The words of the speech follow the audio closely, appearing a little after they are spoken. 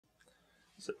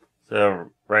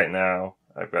So right now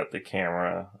I've got the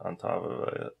camera on top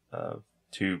of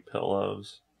two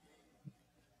pillows,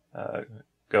 uh,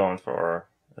 going for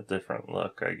a different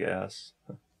look, I guess.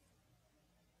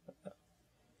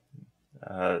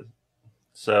 Uh,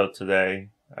 so today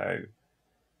I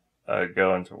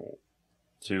go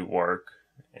into work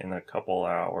in a couple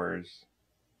hours,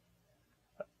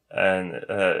 and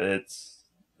it's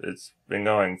been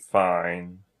going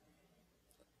fine.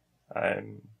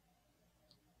 I'm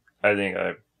I think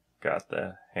I've got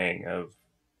the hang of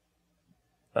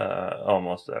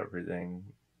almost everything.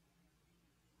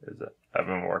 I've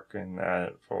been working at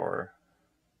it for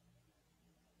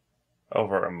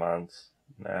over a month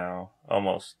now,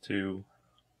 almost two,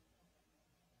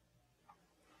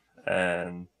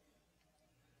 and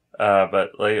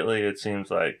but lately it seems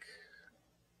like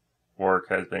work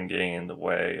has been getting in the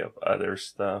way of other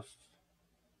stuff,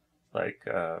 like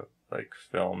like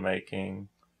filmmaking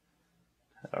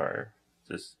or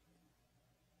just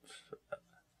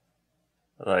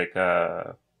like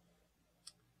I've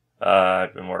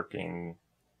been working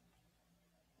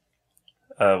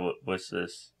with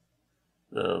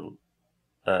the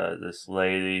this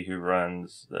lady who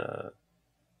runs the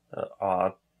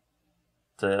aut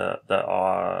the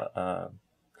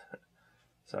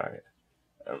sorry,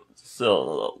 I'm still a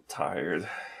little tired,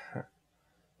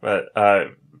 but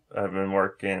I've been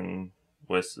working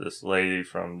with this lady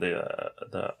from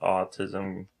the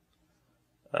autism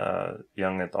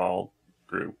young adult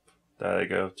group that I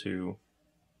go to,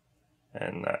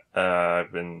 and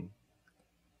I've been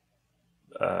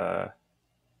uh,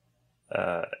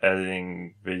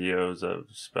 editing videos of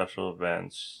special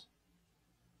events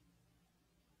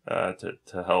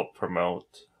to help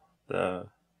promote the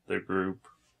group,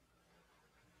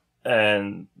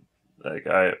 and like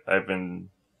I've been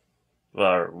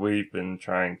we've been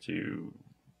trying to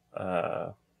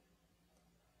uh,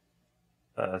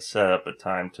 set up a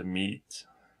time to meet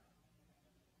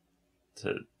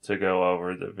to go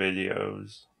over the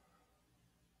videos,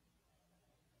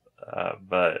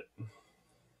 but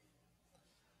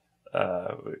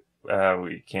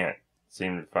we can't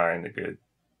seem to find a good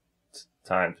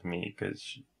time to meet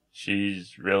because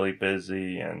she's really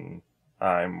busy and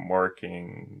I'm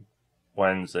working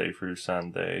Wednesday through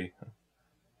Sunday.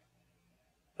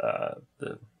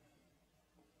 The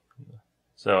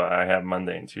So I have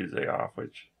Monday and Tuesday off,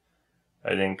 which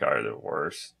I think are the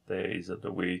worst days of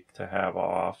the week to have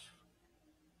off.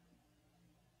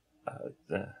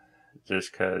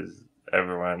 Just because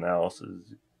everyone else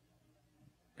is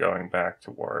going back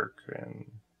to work,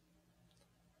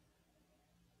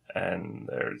 and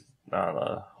there's not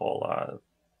a whole lot of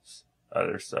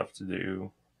other stuff to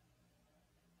do.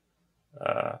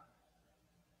 Uh,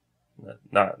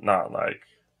 not like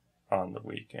on the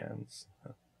weekends.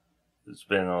 It's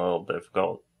been a little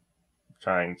difficult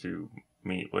trying to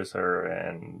meet with her,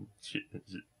 and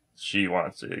she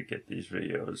wants to get these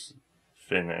videos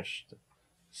finished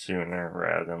sooner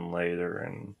rather than later,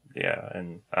 and yeah,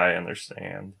 and I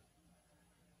understand.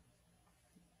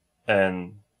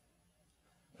 And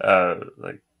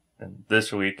like, and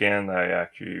this weekend I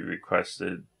actually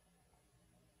requested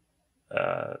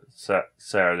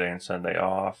Saturday and Sunday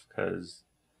off because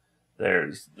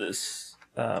there's this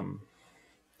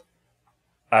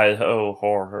Idaho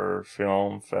Horror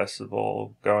Film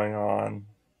Festival going on.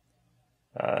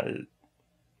 Uh,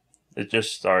 it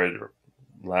just started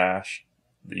last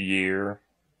year,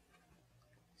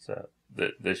 so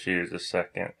this year's the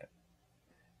second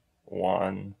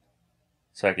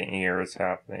year it's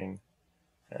happening,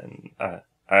 and I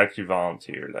actually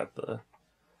volunteered at the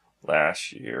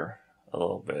last year a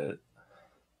little bit,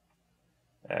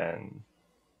 and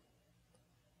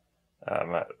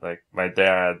my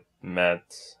dad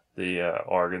met the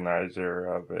organizer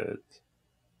of it,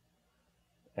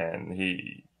 and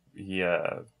he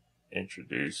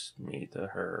introduced me to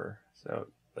her, so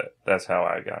that's how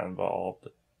I got involved.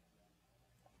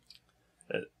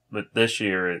 But this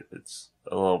year it's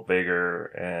a little bigger,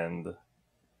 and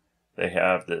they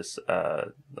have this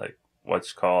like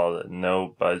what's called a no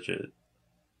budget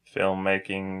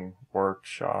filmmaking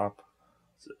workshop,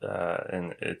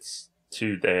 and it's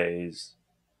 2 days,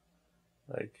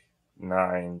 like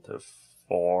 9 to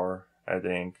 4, I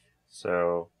think.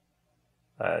 So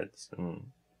it's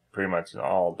pretty much an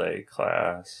all-day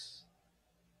class,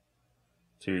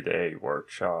 2-day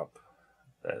workshop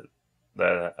that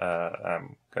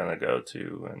I'm gonna go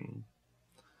to and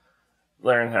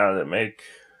learn how to make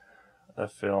a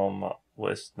film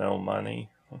with no money.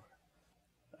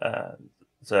 Uh,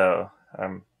 so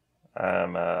I'm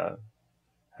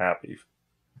happy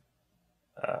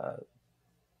uh,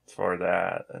 for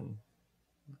that, and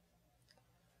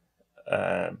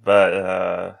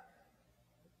But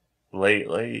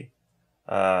lately,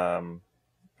 I've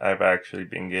actually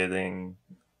been getting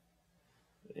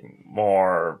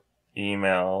more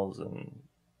emails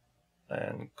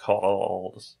and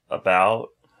calls about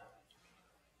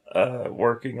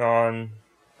working on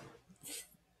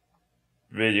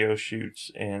video shoots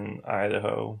in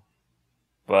Idaho,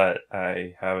 but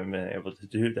I haven't been able to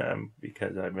do them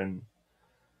because I've been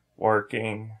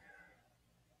working.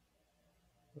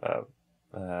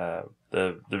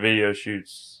 The video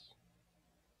shoots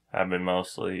have been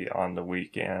mostly on the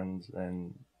weekends,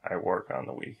 and I work on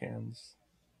the weekends.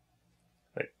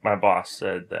 Like my boss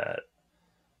said that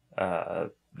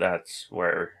that's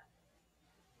where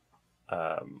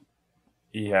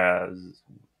he has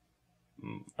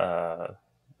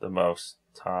the most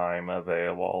time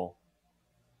available.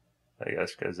 I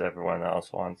guess because everyone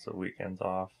else wants the weekends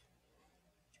off.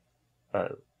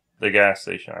 The gas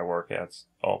station I work at's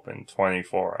open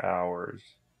 24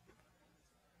 hours.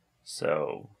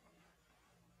 So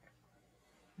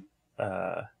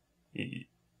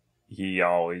he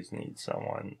always needs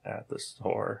someone at the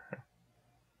store.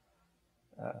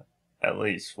 At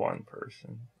least one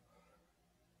person.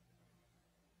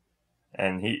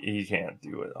 And he can't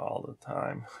do it all the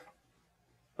time.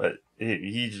 But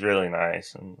he's really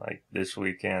nice. And like this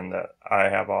weekend that I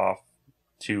have off,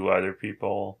 2 other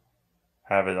people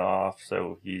have it off.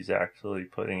 So he's actually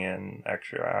putting in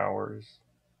extra hours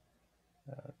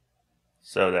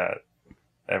so that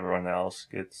everyone else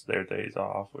gets their days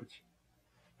off,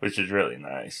 which is really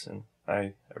nice. And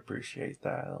I appreciate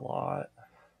that a lot.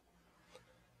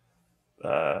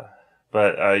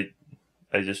 But I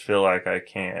just feel like I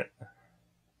can't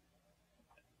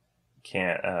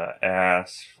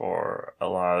ask for a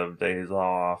lot of days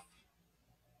off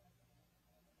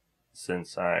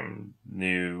since I'm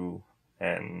new,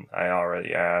 and I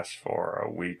already asked for a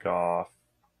week off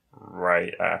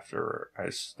right after I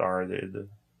started.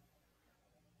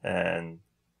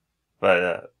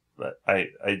 But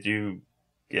I do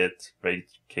get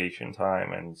vacation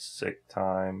time and sick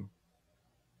time,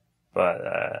 but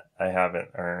I haven't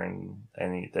earned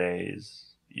any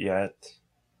days yet.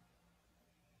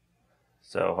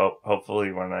 So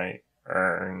hopefully when I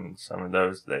earn some of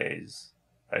those days,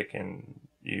 I can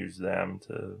use them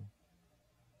to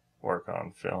work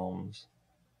on films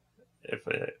if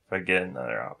I get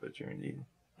another opportunity.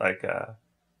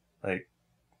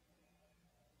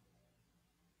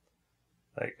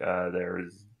 There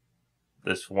was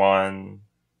this one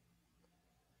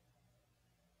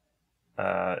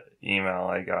email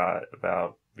I got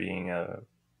about being a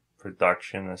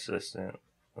production assistant,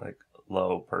 like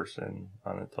low person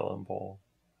on a totem pole.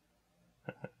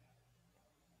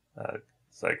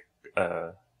 It's like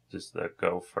just the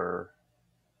go for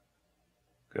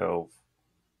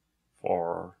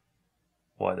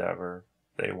whatever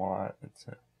they want. It's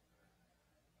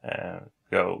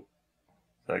go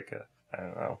like I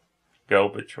don't know, go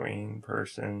between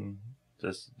person,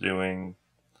 just doing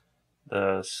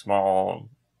the small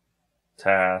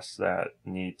tasks that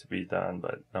need to be done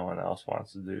but no one else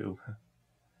wants to do,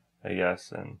 I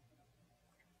guess.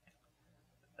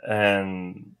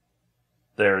 And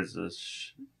there's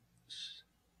this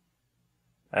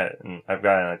and I've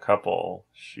gotten a couple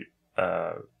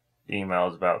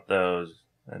emails about those,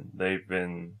 and they've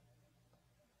been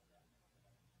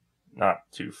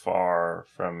not too far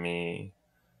from me,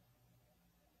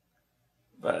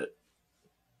 but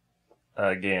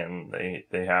again,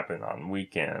 they happen on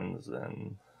weekends,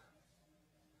 and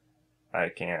I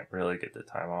can't really get the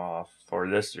time off for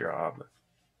this job.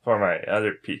 For my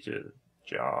other pizza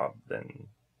job, then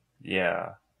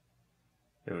yeah,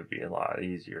 it would be a lot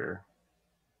easier.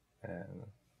 And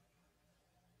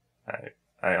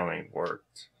I only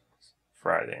worked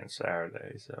Friday and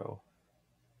Saturday, so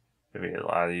it'd be a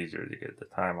lot easier to get the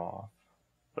time off.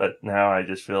 But now I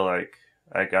just feel like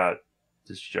I got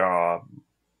this job,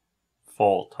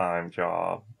 full-time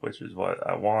job, which is what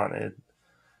I wanted,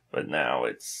 but now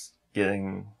it's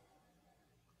getting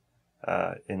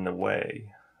in the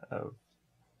way of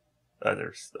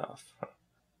other stuff.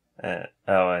 And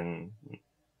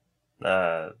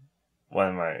one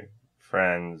of my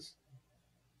friends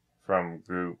from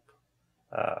group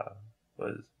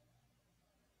was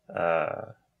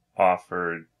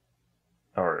offered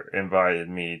or invited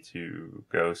me to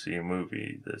go see a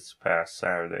movie this past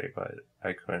Saturday, but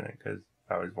I couldn't because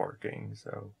I was working,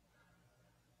 so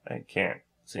I can't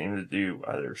seem to do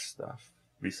other stuff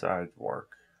besides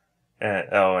work.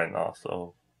 And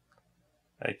also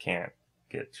I can't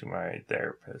get to my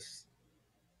therapist.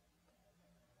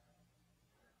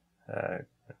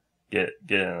 Get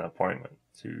an appointment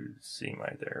to see my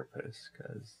therapist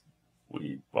because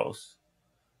we both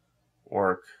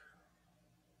work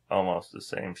almost the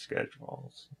same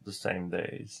schedules, the same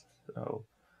days.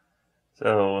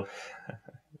 So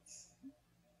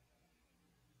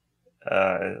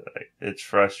it's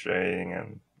frustrating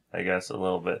and I guess a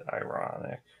little bit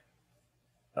ironic.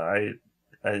 I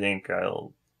think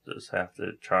I'll just have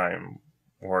to try and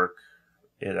work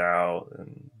it out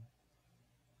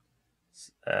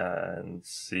and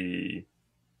see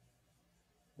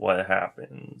what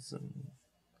happens,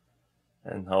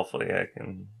 and hopefully I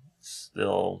can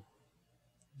still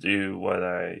do what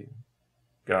I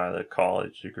got a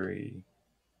college degree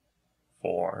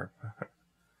for,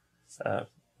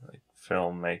 like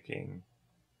filmmaking.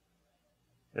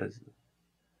 It's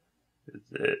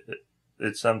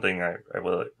something I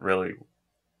really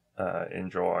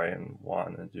enjoy and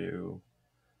want to do,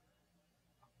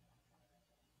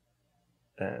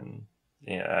 and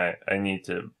yeah, I need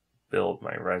to build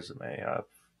my resume up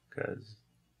because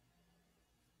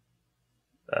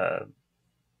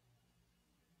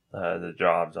the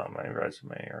jobs on my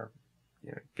resume are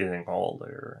getting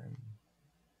older and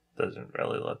doesn't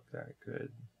really look that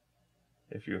good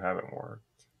if you haven't worked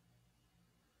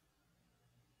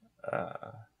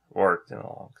in a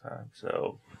long time.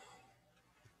 So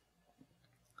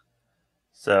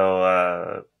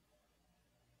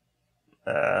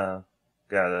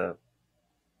gotta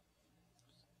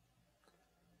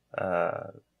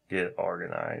get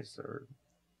organized or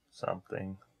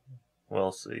something.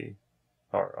 We'll see,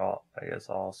 or I guess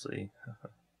I'll see.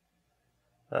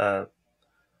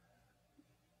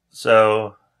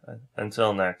 So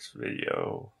until next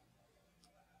video,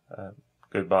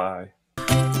 goodbye.